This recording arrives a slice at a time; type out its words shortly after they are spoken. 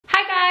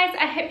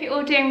I hope you're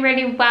all doing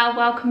really well.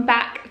 Welcome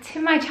back to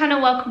my channel,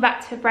 welcome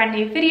back to a brand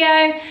new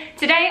video.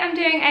 Today I'm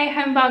doing a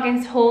home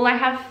bargains haul. I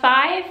have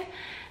 5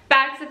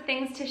 bags of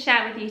things to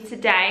share with you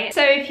today.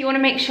 So if you want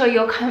to make sure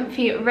you're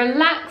comfy,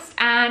 relaxed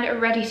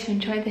and ready to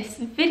enjoy this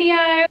video.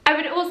 I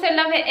would also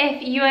love it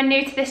if you are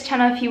new to this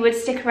channel, if you would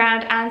stick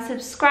around and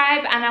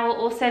subscribe, and I will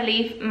also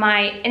leave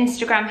my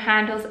Instagram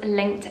handles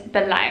linked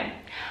below.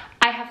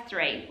 I have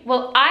 3.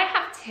 Well, I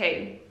have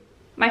 2.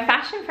 My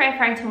fashion Freya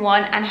Farrington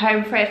one and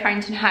home Freya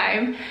Farrington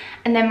home.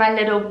 And then my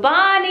little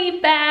Barney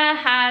bear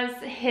has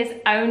his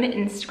own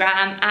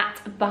Instagram at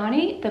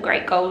Barney the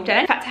Great Golden.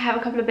 In fact, I have a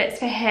couple of bits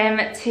for him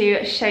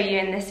to show you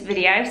in this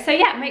video. So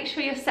yeah, make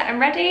sure you're set and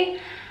ready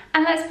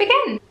and let's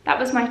begin. That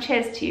was my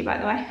cheers to you, by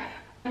the way.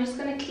 I'm just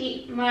gonna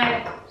keep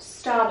my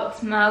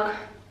Starbucks mug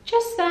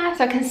just there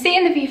so I can see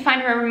in the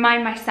viewfinder and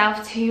remind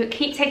myself to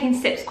keep taking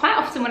sips. Quite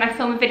often when I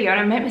film a video and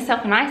I make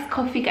myself a nice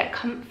coffee, get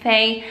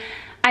comfy,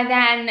 I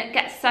then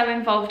get so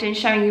involved in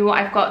showing you what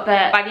I've got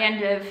that by the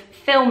end of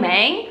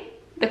filming,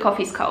 the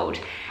coffee's cold.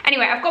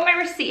 Anyway, I've got my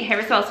receipt here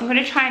as well, so I'm going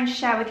to try and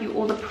share with you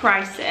all the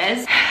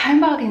prices.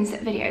 Home bargains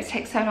videos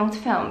take so long to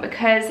film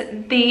because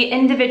the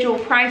individual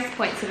price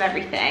points of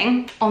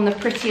everything on the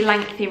pretty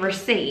lengthy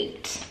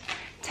receipt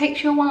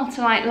takes you a while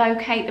to like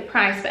locate the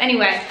price. But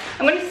anyway,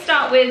 I'm going to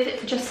start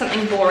with just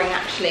something boring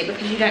actually,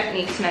 because you don't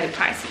need to know the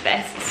price of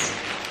this. It's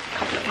a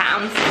couple of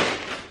pounds.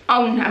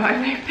 Oh no,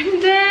 I've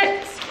opened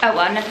it. Oh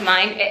well, never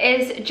mind.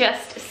 It is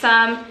just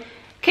some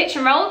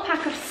kitchen roll,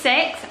 pack of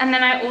 6, and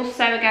then I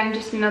also, again,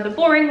 just another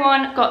boring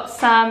one, got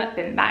some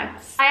bin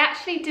bags. I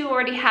actually do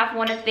already have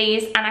one of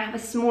these, and I have a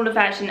smaller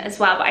version as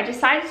well, but I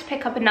decided to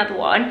pick up another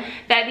one.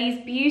 They're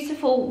these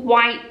beautiful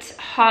white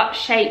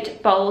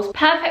heart-shaped bowls,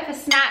 perfect for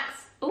snacks.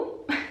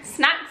 Ooh,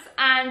 snacks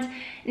and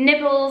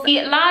nibbles.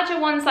 The larger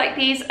ones like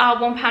these are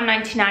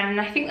 £1.99 and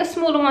I think the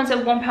smaller ones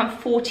are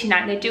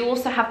 £1.49. They do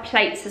also have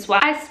plates as well.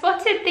 I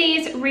spotted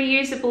these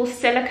reusable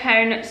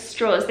silicone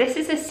straws. This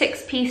is a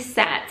 6-piece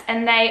set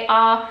and they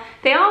are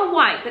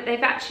white, but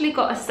they've actually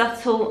got a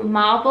subtle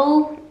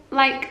marble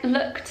like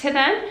look to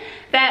them.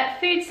 They're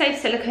food safe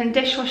silicone,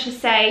 dishwasher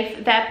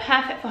safe. They're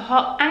perfect for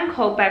hot and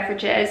cold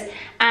beverages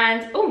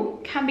and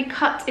can be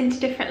cut into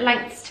different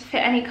lengths to fit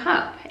any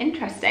cup.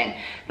 Interesting.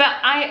 But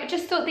I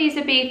just thought these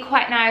would be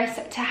quite nice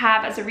to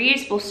have as a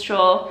reusable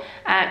straw,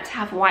 to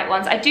have white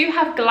ones. I do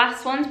have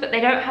glass ones, but they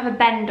don't have a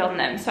bend on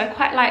them, so I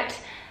quite liked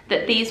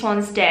that these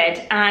ones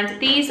did, and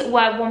these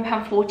were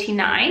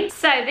 £1.49.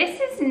 So this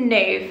is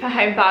new for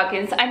home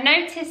bargains. I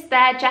noticed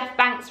their Jeff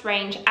Banks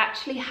range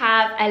actually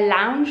have a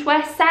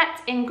loungewear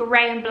set in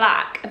grey and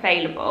black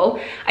available.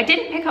 I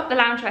didn't pick up the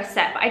loungewear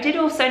set, but I did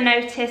also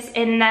notice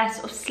in their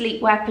sort of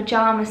sleepwear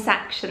pyjama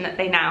section that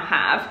they now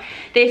have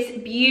this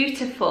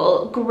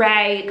beautiful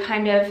grey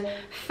kind of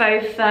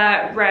faux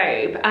fur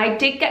robe. I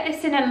did get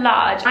this in a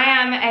large. I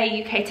am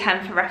a UK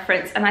 10 for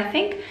reference, and I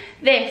think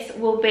this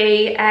will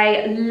be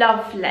a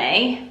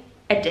lovely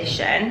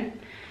addition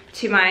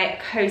to my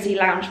cozy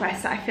loungewear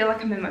set. I feel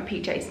like I'm in my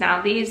PJs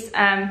now. These,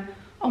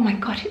 oh my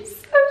god, it's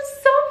so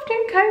soft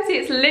and cozy.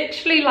 It's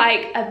literally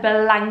like a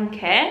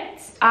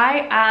blanket.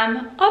 I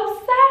am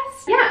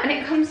obsessed. Yeah, and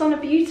it comes on a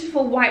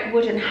beautiful white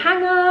wooden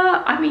hanger.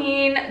 I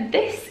mean,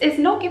 this is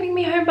not giving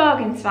me home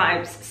bargains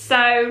vibes.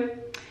 So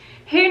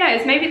who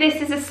knows, maybe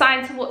this is a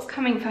sign to what's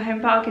coming for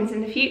home bargains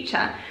in the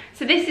future.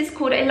 So this is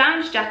called a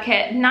lounge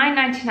jacket,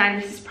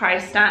 £9.99 this is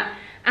priced at,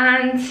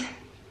 and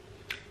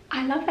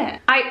I love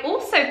it. I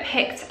also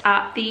picked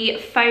up the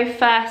faux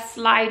fur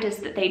sliders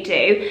that they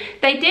do.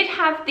 They did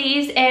have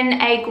these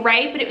in a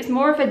grey, but it was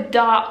more of a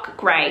dark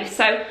grey.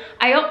 So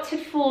I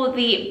opted for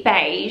the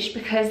beige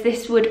because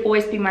this would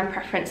always be my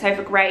preference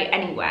over grey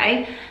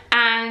anyway.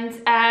 And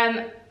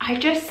I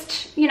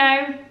just, you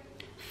know,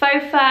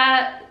 faux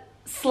fur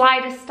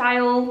slider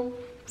style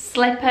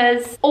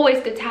slippers.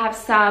 Always good to have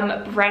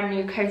some brand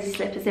new cozy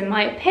slippers in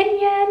my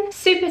opinion.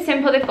 Super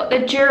simple. They've got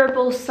the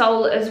durable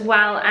sole as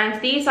well, and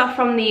these are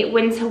from the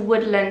Winter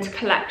Woodland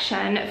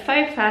collection.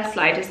 Faux fur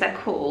sliders they're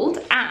called,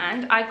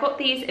 and I got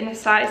these in a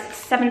size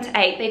 7 to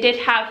 8. They did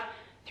have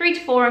 3 to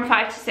 4 and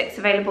 5 to 6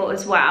 available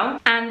as well,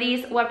 and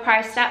these were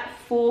priced at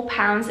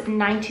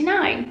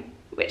 £4.99.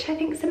 which I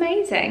think is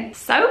amazing.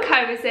 So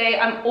cozy.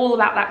 I'm all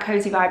about that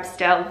cozy vibe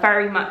still,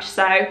 very much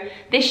so.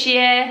 This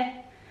year,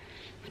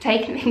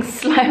 taking things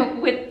slow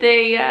with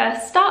the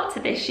start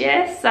to this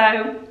year,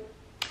 so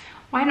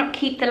why not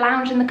keep the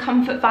lounge and the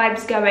comfort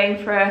vibes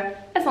going for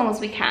as long as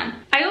we can.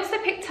 I also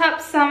picked up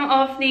some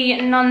of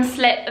the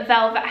non-slip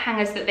velvet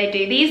hangers that they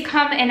do. These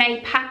come in a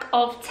pack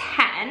of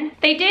 10.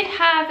 They did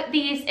have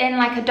these in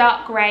like a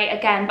dark grey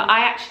again, but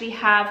I actually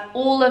have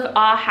all of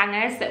our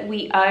hangers that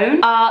we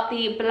own are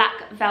the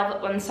black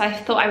velvet ones, so I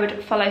thought I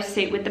would follow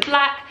suit with the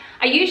black.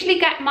 I usually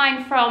get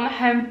mine from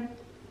Home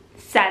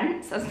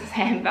Sense, I was gonna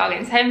say Home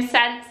Bargains, Home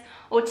Sense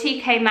or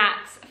TK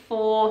Maxx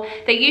for,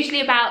 they're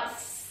usually about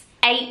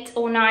 £8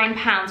 or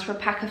 £9 for a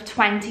pack of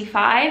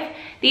 25.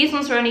 These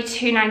ones were only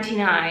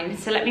 £2.99,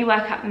 so let me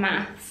work out the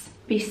maths.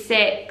 Be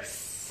 £6,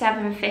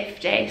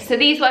 £7.50. So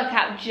these work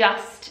out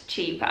just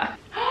cheaper.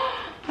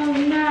 Oh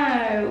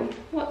no,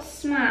 what's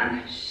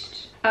smashed?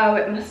 Oh,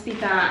 it must be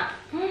that.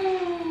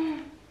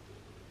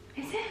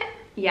 Is it?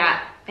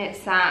 Yeah,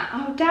 it's that.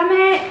 Oh, damn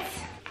it.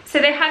 So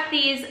they had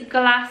these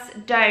glass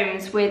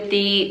domes with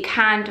the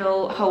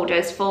candle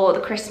holders for the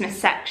Christmas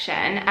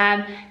section.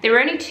 They were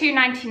only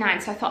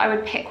 $2.99, so I thought I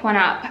would pick one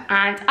up,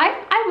 and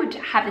I would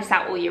have this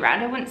out all year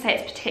round. I wouldn't say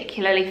it's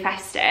particularly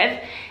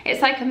festive.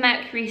 It's like a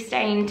mercury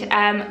stained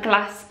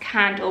glass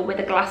candle with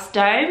a glass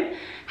dome.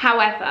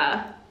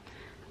 However,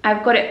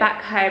 I've got it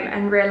back home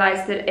and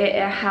realised that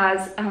it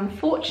has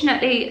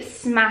unfortunately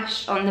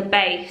smashed on the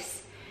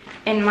base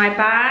in my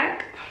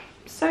bag.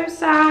 So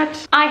sad.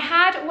 I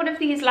had one of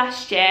these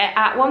last year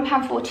at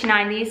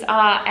 £1.49. These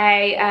are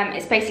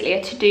it's basically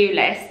a to-do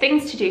list,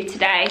 things to do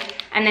today,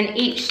 and then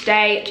each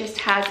day just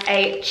has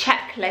a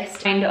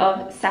checklist kind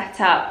of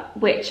set up,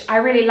 which I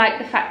really like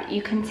the fact that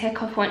you can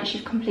tick off once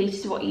you've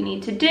completed what you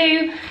need to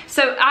do.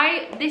 So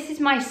this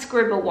is my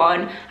scribble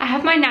one. I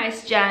have my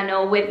nice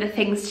journal with the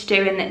things to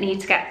do and that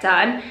need to get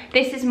done.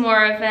 This is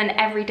more of an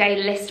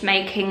everyday list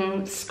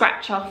making,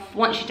 scratch off,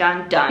 once you're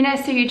done, done. You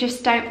know, so you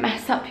just don't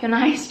mess up your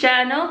nice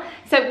journal.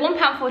 So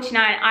 £1.49,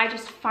 I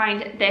just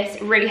find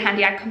this really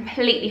handy. I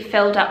completely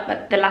filled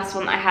up the last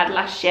one that I had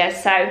last year,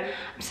 so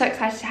I'm so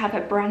excited to have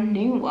a brand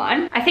new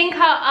one. I think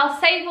I'll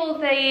save all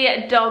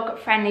the dog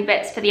friendly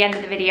bits for the end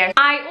of the video.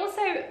 I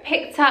also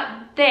picked up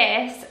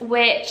this,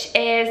 which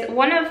is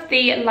one of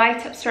the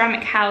light up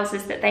ceramic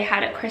houses that they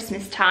had at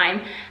Christmas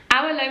time.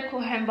 Our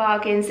local Home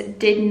Bargains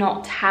did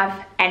not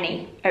have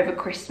any over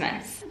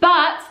Christmas.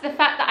 But the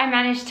fact that I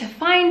managed to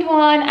find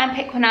one and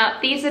pick one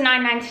up, these are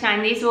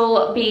 $9.99. These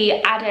will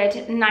be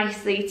added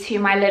nicely to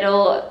my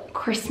little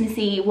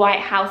Christmassy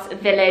White House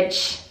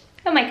village.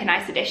 They'll make a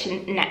nice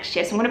addition next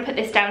year. So I'm gonna put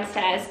this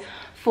downstairs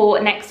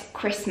for next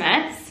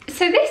Christmas.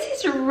 So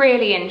this is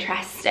really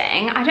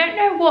interesting. I don't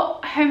know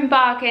what Home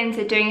Bargains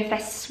are doing, if they're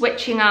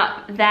switching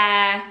up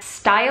their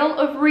style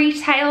of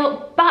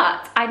retail,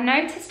 but I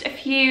noticed a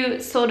few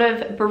sort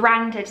of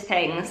branded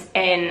things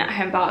in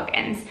Home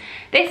Bargains.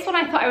 This one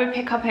I thought I would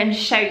pick up and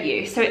show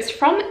you. So it's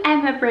from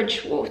Emma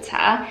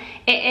Bridgewater.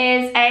 It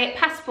is a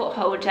passport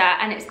holder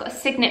and it's got a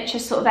signature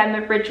sort of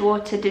Emma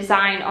Bridgewater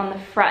design on the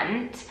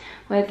front,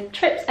 with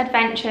trips,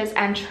 adventures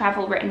and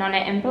travel written on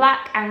it in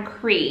black and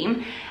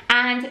cream.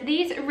 And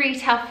these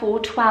retail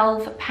for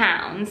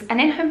 £12, and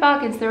in Home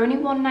Bargains they're only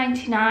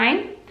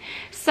 £1.99.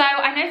 So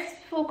I noticed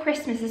before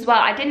Christmas as well,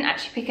 I didn't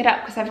actually pick it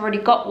up because I've already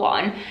got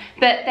one,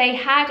 but they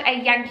had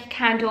a Yankee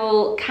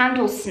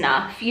Candle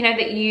snuff, you know,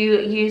 that you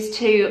use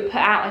to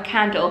put out a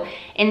candle,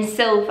 in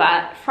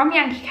silver from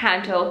Yankee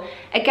Candle.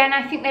 Again,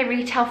 I think they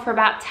retail for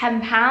about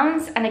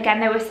 £10, and again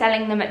they were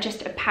selling them at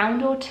just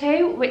 £1 or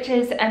 £2, which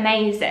is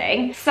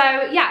amazing. So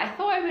yeah, I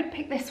thought I would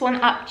pick this one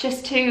up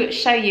just to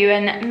show you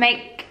and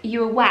make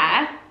you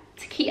aware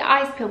to keep your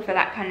eyes peeled for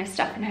that kind of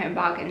stuff in Home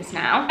Bargains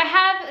now. I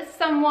have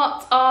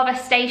somewhat of a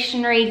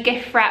stationery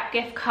gift wrap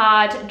gift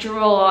card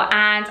drawer,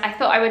 and I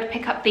thought I would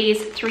pick up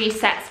these 3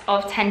 sets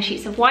of 10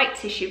 sheets of white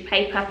tissue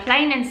paper,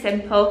 plain and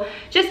simple,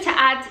 just to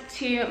add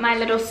to my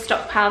little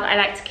stockpile that I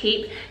like to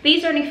keep.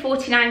 These are only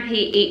 49p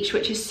each,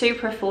 which is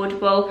super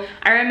affordable.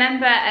 I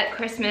remember at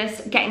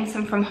Christmas getting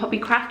some from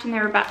Hobbycraft and they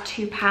were about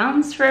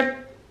 £2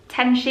 for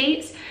 10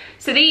 sheets.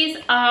 So these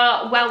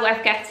are well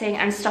worth getting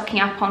and stocking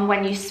up on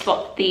when you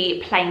spot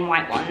the plain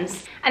white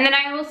ones. And then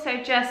I also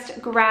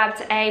just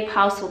grabbed a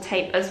parcel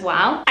tape as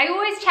well. I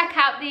always check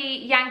out the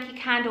Yankee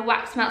Candle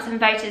wax melts and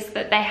voters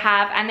that they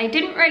have, and they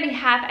didn't really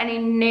have any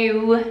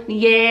new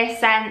year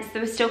scents.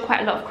 There was still quite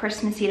a lot of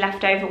Christmassy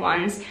leftover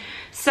ones.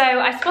 So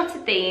I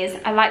spotted these,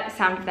 I like the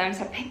sound of them,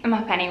 so I picked them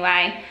up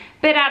anyway.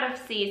 Bit out of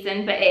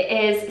season, but it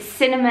is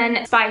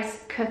cinnamon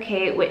spice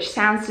cookie, which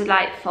sounds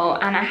delightful,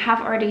 and I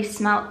have already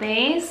smelt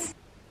these.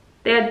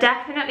 They're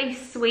definitely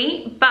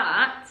sweet,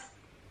 but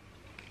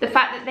the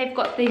fact that they've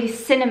got the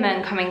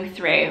cinnamon coming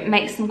through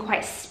makes them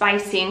quite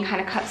spicy and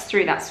kind of cuts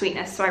through that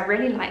sweetness, so I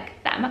really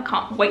like them. I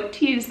can't wait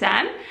to use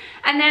them.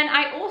 And then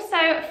I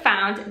also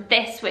found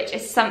this, which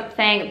is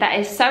something that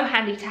is so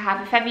handy to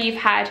have if ever you've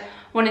had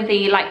one of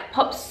the like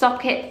pop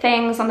socket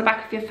things on the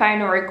back of your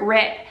phone or a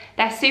grip.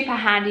 They're super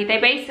handy. They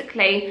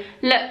basically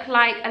look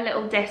like a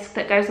little disc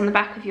that goes on the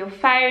back of your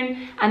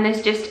phone, and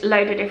there's just a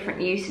load of different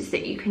uses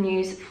that you can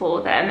use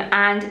for them.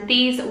 And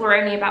these were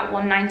only about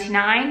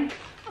 £1.99.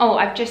 Oh,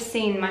 I've just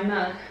seen my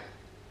mug.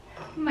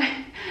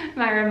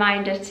 My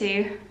reminder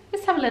to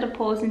just have a little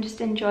pause and just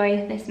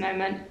enjoy this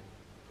moment.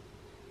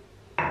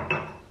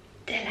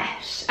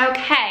 Delish.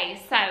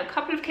 Okay, so a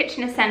couple of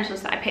kitchen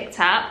essentials that I picked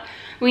up.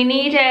 We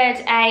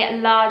needed a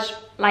large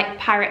like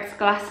Pyrex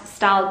glass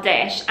style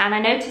dish, and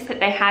I noticed that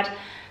they had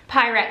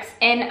Pyrex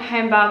in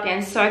Home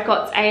Bargains, so I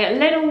got a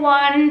little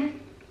one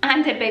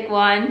and a big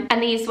one,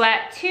 and these were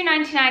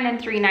 $2.99 and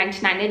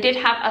 $3.99. They did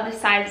have other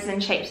sizes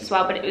and shapes as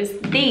well, but it was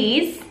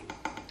these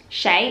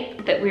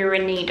shape that we were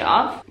in need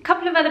of. A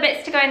couple of other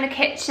bits to go in the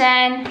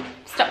kitchen.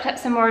 Stocked up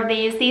some more of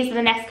these. These are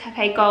the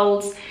Nescafe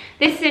Golds.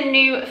 This is a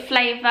new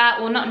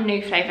flavour, well not a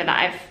new flavour that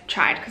I've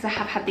tried because I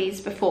have had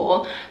these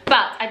before,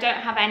 but I don't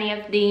have any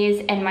of these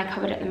in my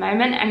cupboard at the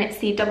moment, and it's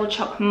the double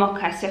choc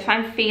mocha. So if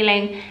I'm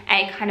feeling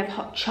a kind of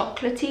hot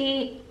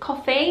chocolatey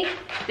coffee,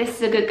 this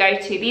is a good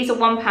go-to. These are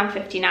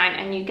 £1.59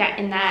 and you get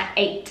in there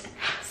 8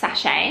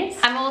 sachets.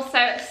 I'm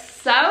also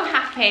so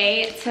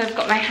happy to have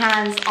got my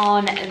hands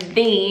on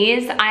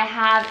these. I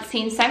have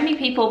seen so many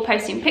people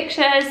posting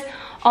pictures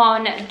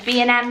on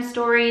B&M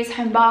stories,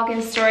 Home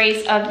Bargain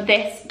stories of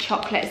this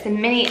chocolate. It's the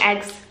mini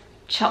eggs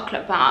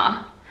chocolate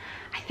bar.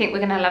 I think we're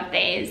gonna love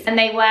these. And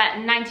they were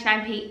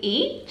 99p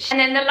each. And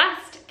then the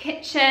last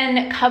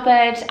kitchen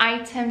cupboard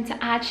item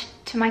to add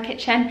to my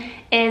kitchen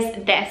is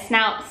this.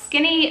 Now,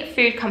 Skinny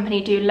Food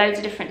Company do loads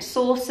of different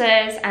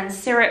sauces and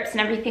syrups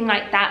and everything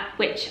like that,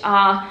 which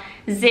are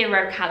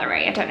 0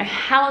 calorie. I don't know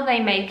how they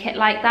make it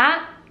like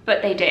that,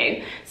 but they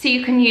do. So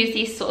you can use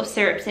these sort of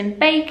syrups in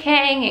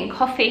baking, in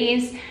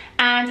coffees.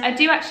 And I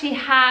do actually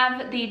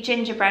have the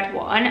gingerbread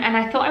one, and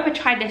I thought I would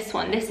try this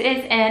one. This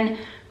is in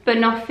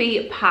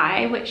banoffee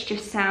pie, which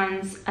just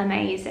sounds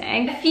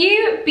amazing. A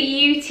few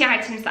beauty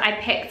items that I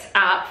picked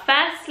up.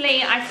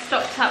 Firstly, I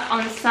stocked up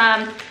on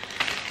some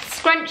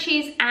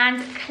scrunchies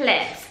and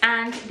clips,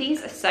 and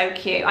these are so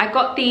cute. I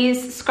got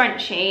these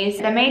scrunchies.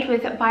 They're made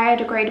with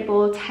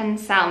biodegradable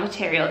tencel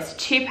material. It's a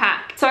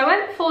 2-pack. So I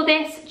went for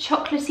this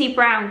chocolatey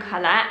brown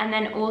colour, and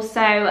then also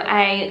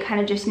a kind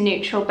of just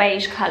neutral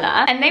beige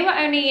colour, and they were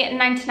only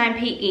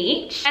 99p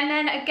each. And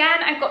then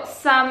again, I got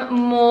some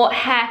more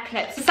hair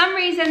clips. For some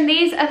reason,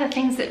 these are the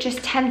things that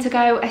just tend to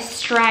go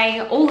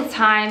astray all the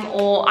time,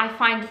 or I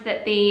find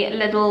that the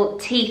little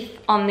teeth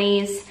on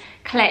these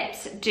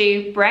clips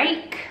do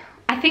break.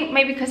 I think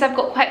maybe because I've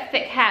got quite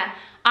thick hair,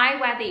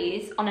 I wear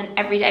these on an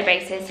everyday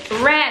basis.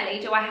 Rarely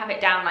do I have it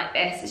down like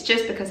this. It's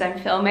just because I'm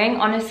filming,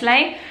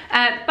 honestly.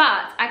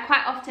 But I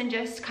quite often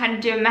just kind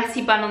of do a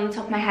messy bun on the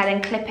top of my head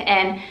and clip it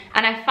in.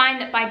 And I find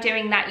that by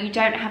doing that, you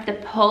don't have the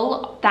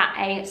pull that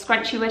a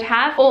scrunchie would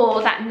have,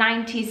 or that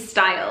 90s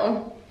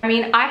style. I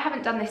mean, I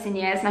haven't done this in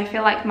years, and I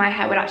feel like my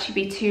hair would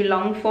actually be too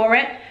long for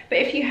it. But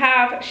if you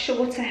have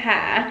shorter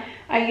hair,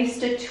 I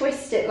used to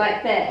twist it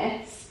like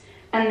this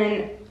and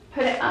then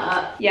put it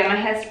up. Yeah, my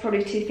hair's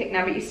probably too thick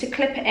now, but used to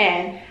clip it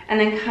in and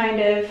then kind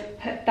of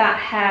put that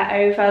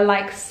hair over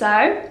like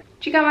so.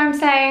 Do you get what I'm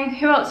saying?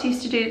 Who else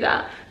used to do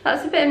that?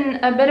 That's been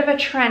a bit of a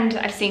trend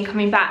that I've seen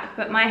coming back,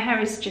 but my hair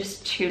is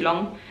just too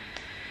long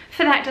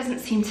for that. It doesn't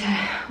seem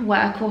to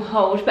work or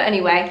hold. But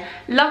anyway,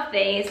 love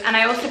these. And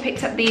I also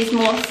picked up these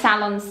more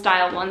salon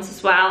style ones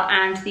as well,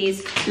 and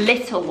these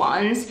little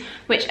ones,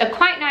 which are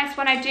quite nice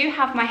when I do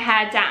have my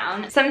hair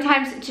down.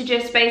 Sometimes to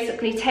just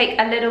basically take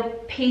a little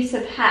piece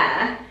of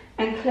hair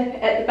and clip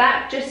it at the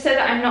back, just so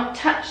that I'm not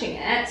touching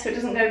it, so it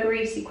doesn't go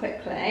greasy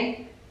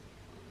quickly.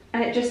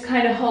 And it just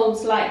kind of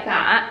holds like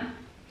that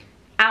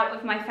out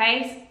of my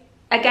face.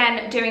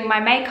 Again, doing my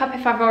makeup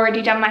if I've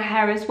already done my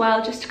hair as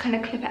well, just to kind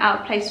of clip it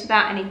out of place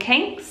without any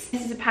kinks.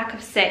 This is a pack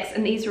of 6,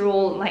 and these are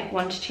all like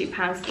 £1 to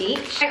 £2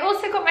 each. I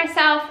also got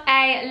myself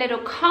a little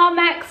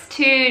Carmex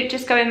to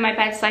just go in my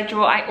bedside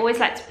drawer. I always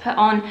like to put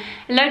on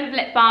a load of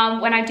lip balm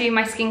when I do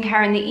my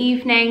skincare in the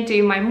evening,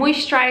 do my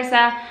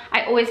moisturiser.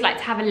 I always like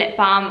to have a lip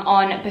balm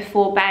on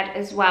before bed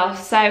as well.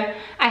 So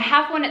I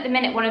have one at the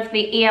minute, one of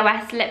the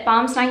EOS lip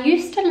balms, and I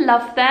used to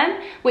love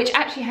them, which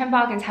actually Home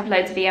Bargains have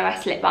loads of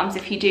EOS lip balms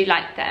if you do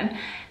like them.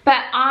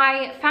 But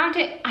I find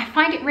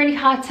it really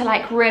hard to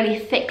like really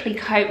thickly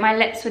coat my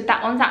lips with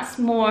that one. That's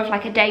more of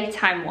like a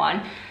daytime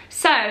one.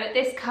 So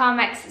this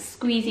Carmex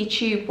squeezy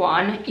tube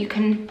one, you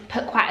can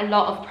put quite a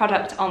lot of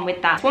product on with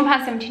that.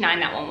 £1.79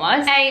 that one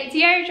was. A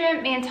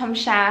deodorant me and Tom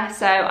share,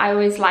 so I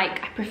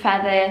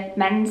prefer the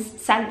men's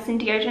scents in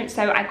deodorant,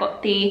 so I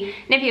got the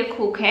Nivea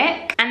Cool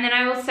Kick. And then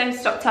I also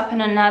stocked up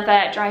on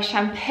another dry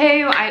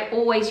shampoo. I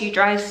always use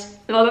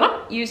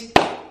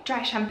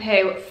dry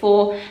shampoo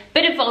for a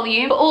bit of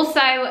volume, but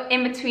also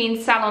in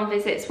between salon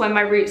visits when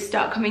my roots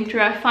start coming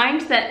through, I find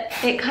that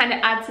it kind of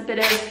adds a bit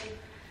of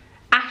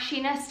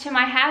ashiness to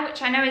my hair,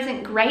 which I know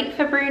isn't great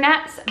for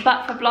brunettes,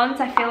 but for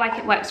blondes I feel like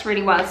it works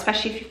really well,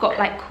 especially if you've got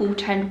like cool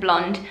toned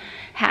blonde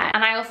hair.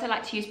 And I also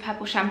like to use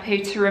purple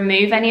shampoo to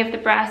remove any of the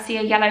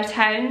brassier yellow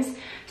tones,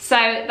 so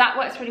that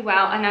works really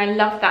well, and I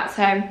love that.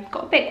 So I've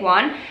got a big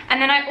one.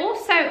 And then I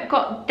also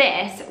got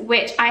this,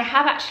 which I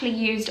have actually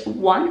used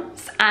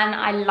once and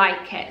I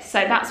like it, so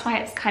that's why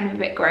it's kind of a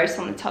bit gross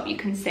on the top, you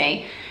can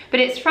see. But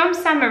it's from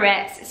St.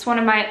 Moritz. It's one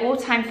of my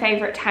all-time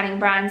favorite tanning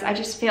brands. I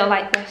just feel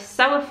like they're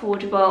so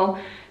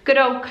affordable. Good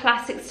old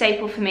classic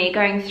staple for me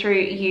going through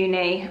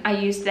uni. I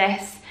use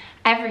this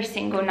every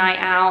single night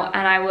out,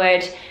 and I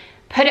would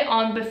put it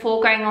on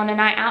before going on a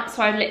night out,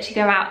 so I'd literally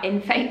go out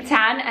in fake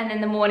tan, and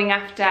then the morning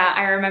after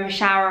I remember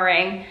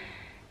showering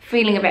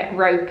feeling a bit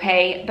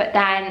ropey, but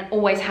then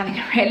always having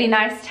a really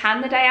nice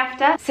tan the day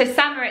after. So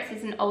St. Moritz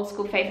is an old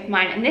school favourite of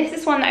mine, and this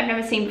is one that I've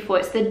never seen before.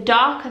 It's the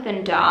darker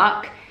than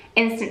dark.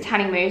 instant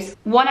tanning mousse,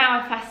 1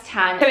 hour fast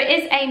tan. So it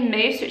is a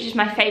mousse, which is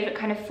my favorite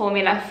kind of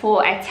formula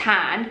for a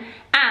tan.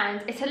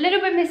 And it's a little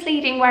bit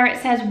misleading where it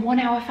says 1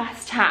 hour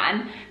fast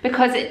tan,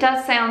 because it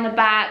does say on the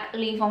back,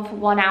 leave on for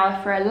 1 hour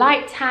for a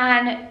light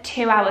tan,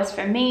 2 hours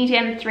for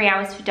medium, 3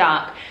 hours for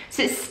dark.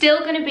 So it's still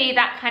gonna be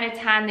that kind of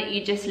tan that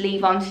you just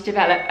leave on to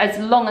develop as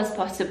long as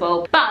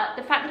possible. But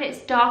the fact that it's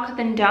darker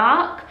than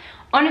dark,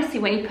 honestly,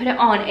 when you put it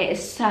on, it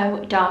is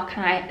so dark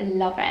and I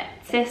love it.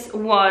 This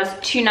was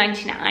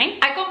 $2.99.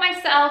 I got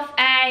myself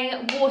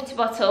a water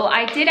bottle.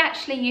 I did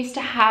actually used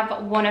to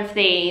have one of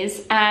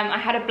these. I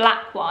had a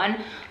black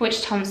one,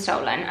 which Tom's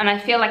stolen, and I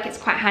feel like it's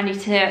quite handy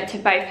to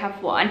both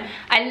have one.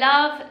 I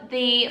love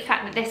the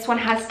fact that this one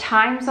has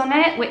times on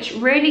it, which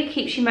really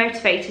keeps you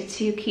motivated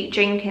to keep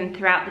drinking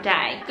throughout the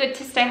day. Good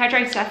to stay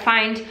hydrated. I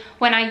find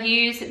when I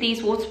use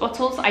these water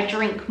bottles, I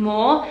drink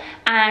more,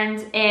 and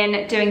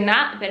in doing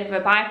that, a bit of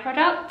a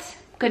byproduct,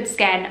 good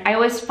skin. I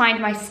always find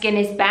my skin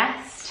is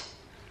best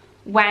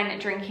when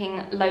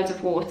drinking loads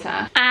of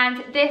water.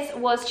 And this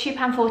was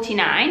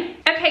 £2.49.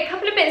 Okay, a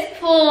couple of bits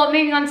before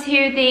moving on to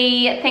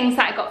the things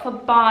that I got for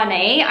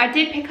Barney. I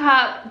did pick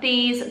up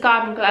these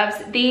garden gloves.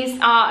 These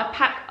are a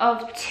pack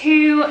of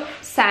 2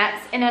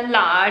 sets in a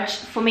large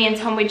for me and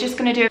Tom. We're just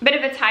gonna do a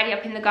bit of a tidy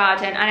up in the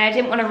garden, and I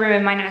didn't want to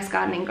ruin my nice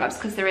gardening gloves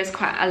because there is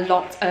quite a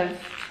lot of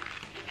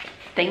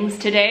things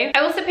to do. I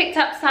also picked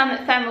up some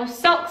thermal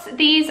socks.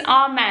 These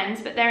are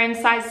men's, but they're in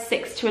size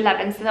 6 to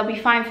 11, so they'll be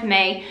fine for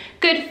me.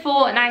 Good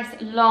for nice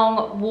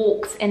long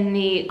walks in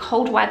the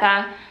cold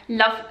weather.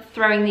 Love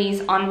throwing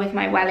these on with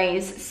my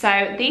wellies.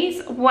 So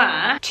these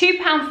were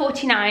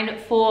 £2.49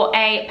 for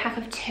a pack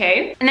of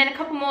 2. And then a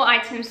couple more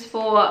items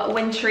for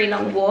wintry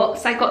long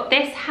walks. I got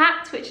this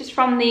hat, which is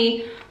from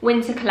the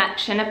winter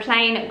collection, a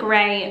plain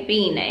grey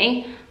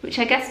beanie, which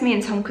I guess me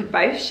and Tom could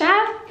both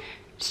share.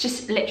 It's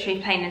just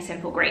literally plain and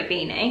simple grey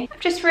beanie.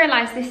 I've just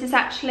realised this is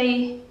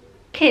actually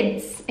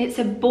kids. It's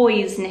a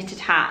boy's knitted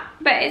hat,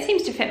 but it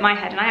seems to fit my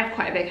head and I have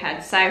quite a big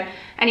head. So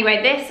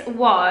anyway, this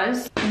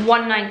was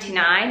 $1.99.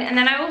 And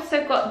then I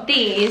also got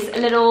these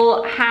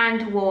little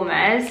hand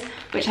warmers,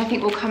 which I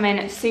think will come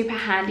in super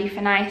handy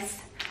for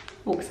nice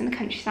walks in the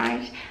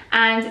countryside.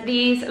 And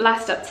these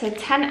last up to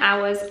 10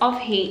 hours of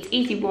heat,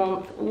 easy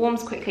warmth,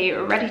 warms quickly,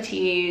 ready to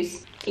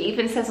use. It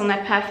even says on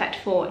there perfect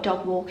for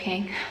dog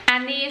walking.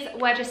 And these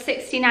were just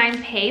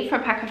 69p for a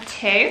pack of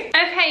 2.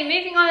 Okay,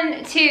 moving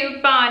on to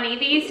Barney.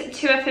 These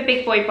 2 are for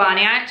big boy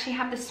Barney. I actually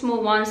have the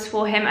small ones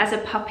for him as a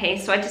puppy,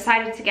 so I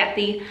decided to get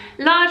the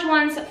large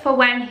ones for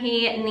when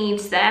he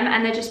needs them.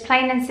 And they're just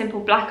plain and simple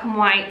black and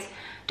white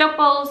dog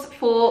bowls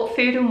for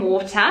food and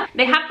water.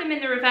 They have them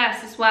in the reverse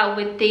as well,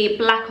 with the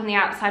black on the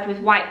outside with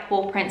white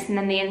paw prints, and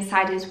then the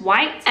inside is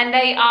white, and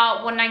they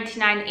are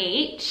 $1.99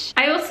 each.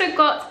 I also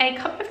got a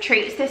couple of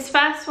treats. This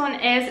first one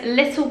is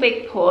Little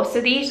Big Paw. So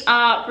these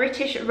are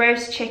British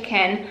roast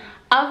chicken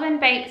oven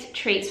baked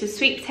treats with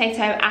sweet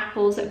potato,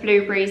 apples,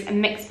 blueberries and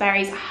mixed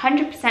berries,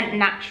 100%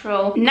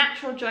 natural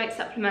joint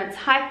supplements,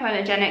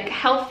 hypoallergenic,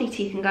 healthy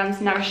teeth and gums,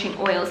 nourishing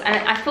oils. And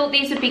I thought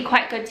these would be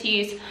quite good to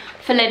use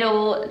for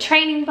little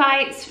training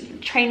bites,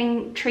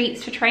 training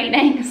treats for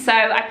training. So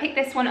I picked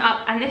this one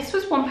up, and this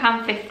was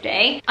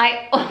 £1.50.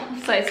 I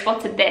also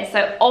spotted this,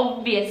 so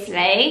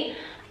obviously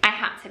I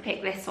had to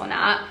pick this one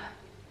up.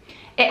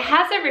 It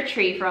has a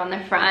retriever on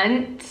the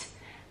front,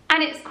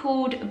 and it's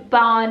called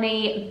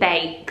Barney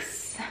Bakes.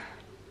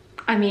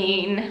 I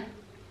mean,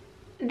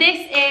 this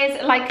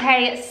is like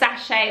a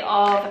sachet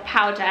of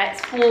powder. It's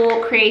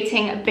for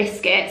creating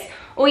biscuits.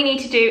 All you need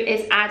to do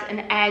is add an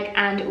egg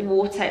and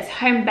water. It's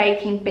home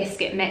baking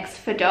biscuit mix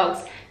for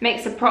dogs.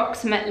 Makes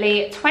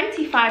approximately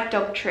 25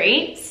 dog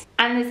treats.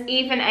 And there's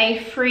even a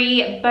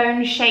free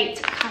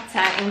bone-shaped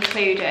cutter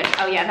included.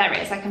 Oh yeah, there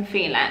it is, I can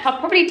feel it. I'll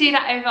probably do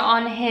that over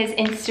on his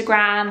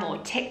Instagram or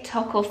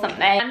TikTok or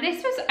something. And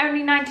this was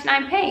only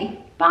 99p.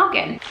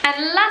 Bargain.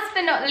 And last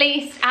but not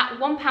least, at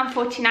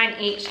 £1.49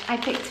 each, I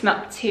picked him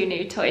up 2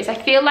 new toys. I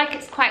feel like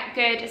it's quite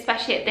good,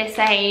 especially at this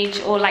age,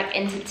 or like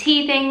into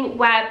teething,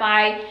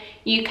 whereby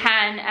you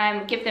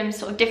can give them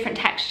sort of different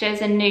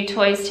textures and new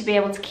toys to be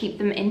able to keep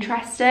them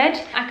interested.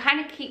 I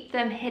kind of keep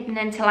them hidden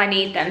until I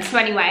need them. So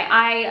anyway,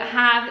 I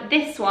have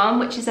this one,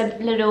 which is a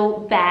little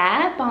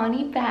bear,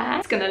 Barney bear.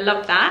 He's gonna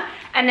love that.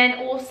 And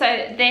then also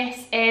this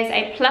is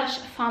a plush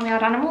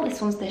farmyard animal.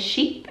 This one's the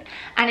sheep,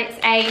 and it's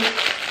a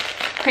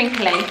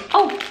crinkly.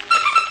 Oh,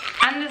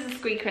 and there's a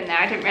squeaker in there,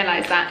 I didn't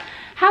realise that.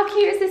 How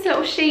cute is this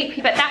little sheep?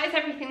 But that is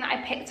everything that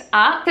I picked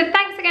up. So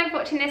thanks again for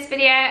watching this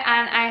video,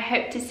 and I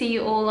hope to see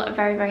you all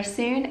very, very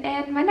soon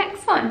in my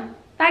next one.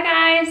 Bye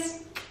guys.